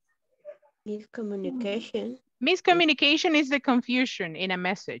 Miscommunication. Miscommunication is the confusion in a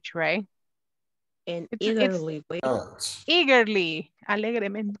message, right? And eagerly wait. Eagerly,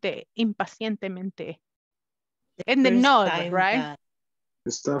 alegremente, impacientemente. And the nod, right?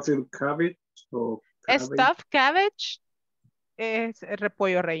 Stuffed cabbage or cabbage? Stuffed cabbage es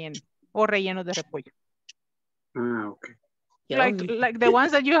repollo relleno o relleno de repollo. Ah, okay. Like the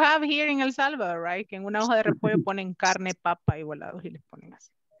ones that you have here in El Salvador, right? Que en una hoja de repollo ponen carne, papa y volados y les ponen así.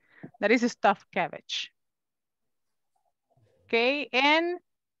 That is stuffed cabbage. Okay, and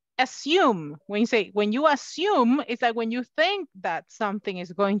assume, when you assume, it's like when you think that something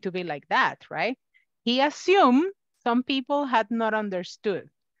is going to be like that, right? He assumed some people had not understood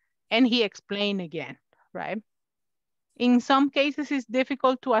and he explained again, right? In some cases, it's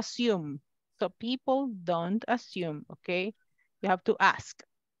difficult to assume. So people don't assume, okay? You have to ask.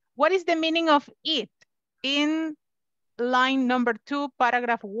 What is the meaning of it in line number 2,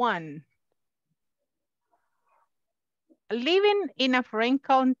 paragraph 1? Living in a foreign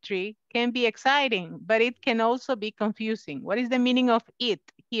country can be exciting, but it can also be confusing. What is the meaning of it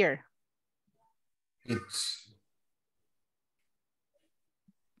here? It's.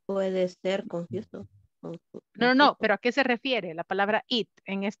 Puede ser confuso. No, pero ¿a qué se refiere la palabra it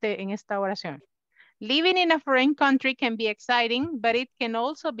en esta oración? Living in a foreign country can be exciting, but it can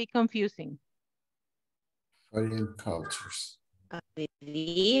also be confusing. Foreign cultures. A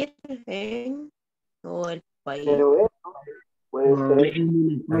vivir en o el país.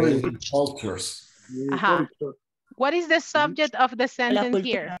 Foreign cultures. Ajá. What is the subject of the sentence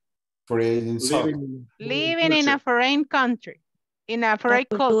here? Foreign Living in a foreign country. In a foreign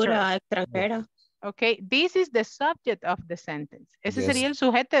culture. Extranjera. Okay, this is the subject of the sentence. Ese sería el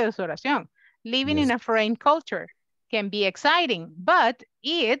sujeto de su oración. Living in a foreign culture can be exciting, but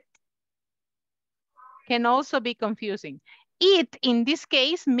it can also be confusing. It, in this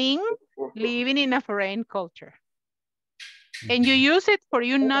case, means living in a foreign culture. And you use it for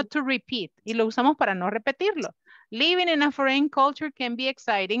you not to repeat. Y lo usamos para no repetirlo. Living in a foreign culture can be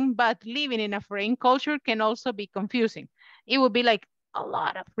exciting, but living in a foreign culture can also be confusing. It would be like a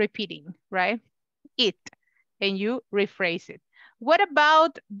lot of repeating, right? It, and you rephrase it. What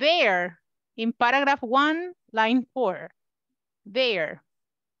about there? In paragraph 1, line 4, there.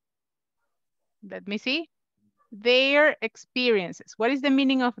 Let me see. Their experiences. What is the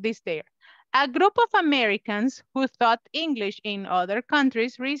meaning of this there? A group of Americans who taught English in other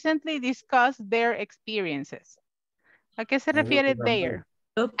countries recently discussed their experiences. ¿A qué se refiere there?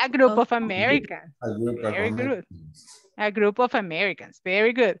 A group of Americans. Very good. A group of Americans.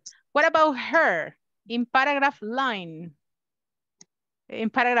 Very good. What about her? In paragraph line. In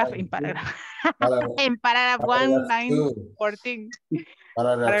paragraph. In paragraph 1, line 14.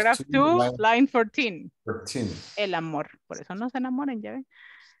 Paragraph 2, line 14. El amor. Por eso no se enamoren, ya ven.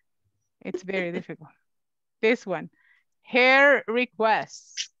 It's very difficult. This one. Her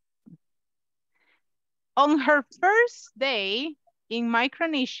request. On her first day in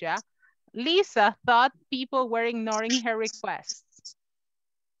Micronesia, Lisa thought people were ignoring her requests.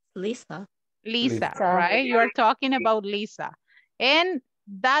 Lisa, right? You are talking about Lisa. And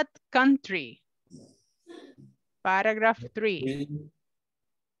that country. Paragraph 3.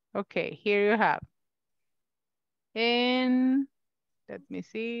 Okay, here you have. And let me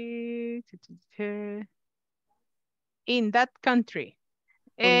see. In that country.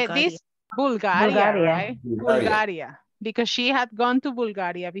 This Bulgaria, right? Bulgaria. Because she had gone to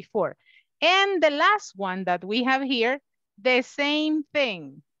Bulgaria before. And the last one that we have here, the same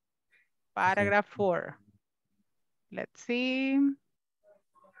thing. Paragraph 4. Let's see.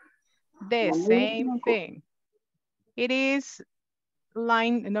 The same thing. It is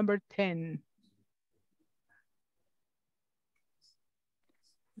line number 10.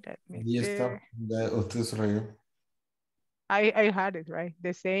 Let me see. I had it right.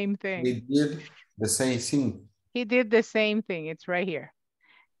 The same thing. We did the same thing. He did the same thing. It's right here.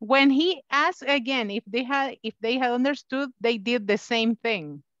 When he asked again if they had understood, they did the same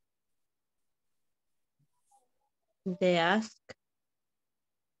thing. They asked.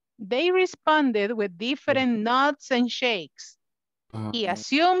 They responded with different nods and shakes. He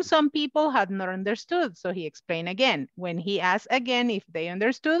assumed some people had not understood, so he explained again. When he asked again if they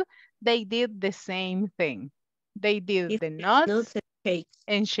understood, they did the same thing. They did the nods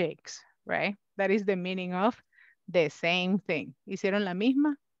and shakes, right? That is the meaning of the same thing. Hicieron la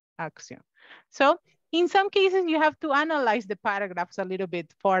misma acción. So, in some cases, you have to analyze the paragraphs a little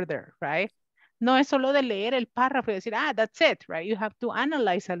bit further, right? No es solo de leer el párrafo y decir, ah, that's it, right? You have to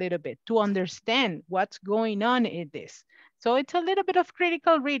analyze a little bit to understand what's going on in this. So it's a little bit of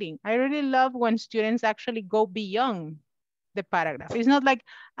critical reading. I really love when students actually go beyond the paragraph. It's not like,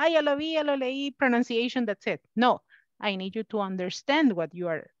 ah, ya lo vi, ya lo leí, pronunciation, that's it. No, I need you to understand what you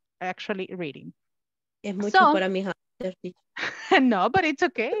are actually reading. Es mucho para mi No, but it's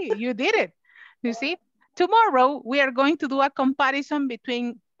okay. You did it. You see, tomorrow we are going to do a comparison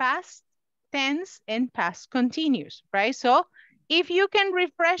between past tense and past continuous, right? So if you can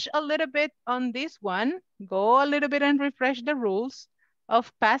refresh a little bit on this one, go a little bit and refresh the rules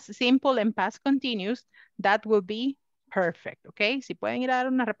of past simple and past continuous, that will be perfect, okay? Si pueden ir a dar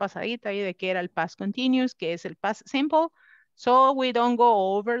una repasadita ahí de qué era el past continuous, qué es el past simple, so we don't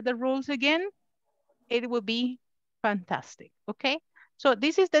go over the rules again, it will be fantastic, okay? So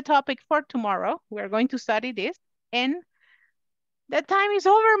this is the topic for tomorrow. We're going to study this and the time is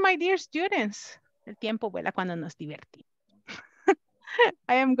over, my dear students. El tiempo vuela cuando nos divertimos.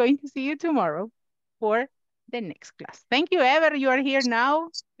 I am going to see you tomorrow for the next class. Thank you, Ever. You are here now.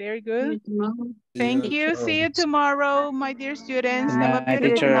 Very good. Thank you. See you tomorrow, my dear students. Have a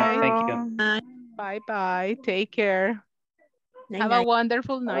beautiful night. Thank you. Bye-bye. Take care. Have a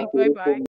wonderful night. Bye-bye.